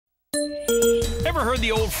Ever heard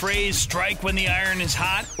the old phrase, strike when the iron is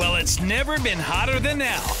hot? Well, it's never been hotter than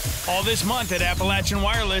now. All this month at Appalachian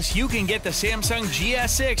Wireless, you can get the Samsung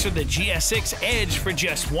GS6 or the GS6 Edge for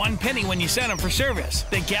just $1 when you send them for service.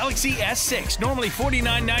 The Galaxy S6, normally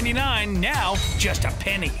 $49.99, now just a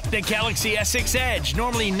penny. The Galaxy S6 Edge,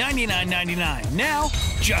 normally $99.99, now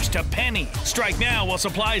just a penny. Strike now while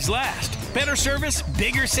supplies last. Better service,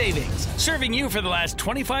 bigger savings. Serving you for the last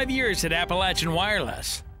 25 years at Appalachian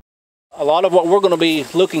Wireless. A lot of what we're going to be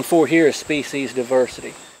looking for here is species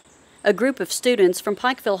diversity. A group of students from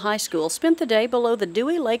Pikeville High School spent the day below the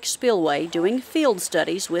Dewey Lake Spillway doing field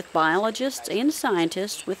studies with biologists and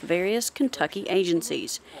scientists with various Kentucky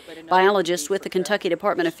agencies. Biologists with the Kentucky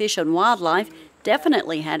Department of Fish and Wildlife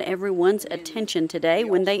definitely had everyone's attention today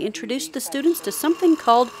when they introduced the students to something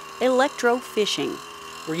called electrofishing.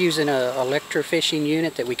 We're using an electrofishing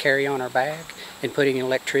unit that we carry on our back and putting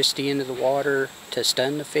electricity into the water to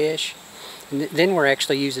stun the fish. And then we're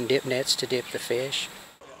actually using dip nets to dip the fish.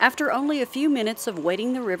 After only a few minutes of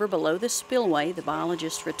wading the river below the spillway, the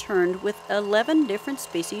biologists returned with 11 different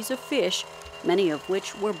species of fish, many of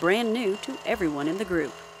which were brand new to everyone in the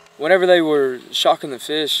group. Whenever they were shocking the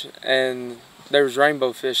fish and there was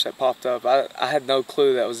rainbow fish that popped up, I had no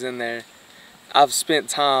clue that was in there. I've spent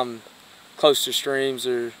time close to streams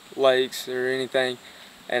or lakes or anything,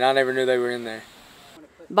 and I never knew they were in there.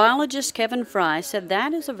 Biologist Kevin Fry said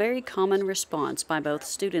that is a very common response by both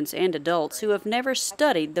students and adults who have never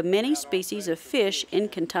studied the many species of fish in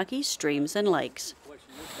Kentucky's streams and lakes.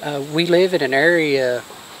 We live in an area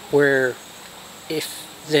where if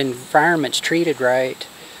the environment's treated right,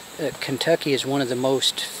 Kentucky is one of the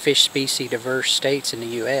most fish species diverse states in the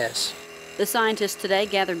U.S. The scientists today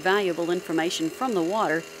gathered valuable information from the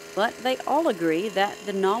water, but they all agree that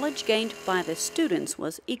the knowledge gained by the students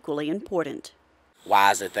was equally important.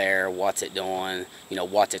 Why is it there? What's it doing? You know,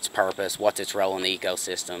 what's its purpose? What's its role in the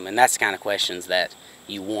ecosystem? And that's the kind of questions that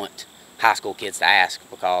you want high school kids to ask,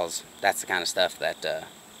 because that's the kind of stuff that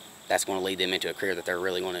that's going to lead them into a career that they're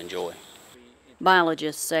really going to enjoy.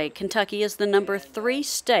 Biologists say Kentucky is the number 3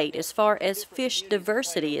 state as far as fish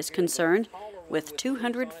diversity is concerned, with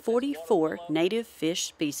 244 native fish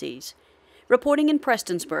species. Reporting in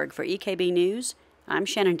Prestonsburg for EKB News, I'm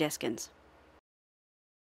Shannon Deskins.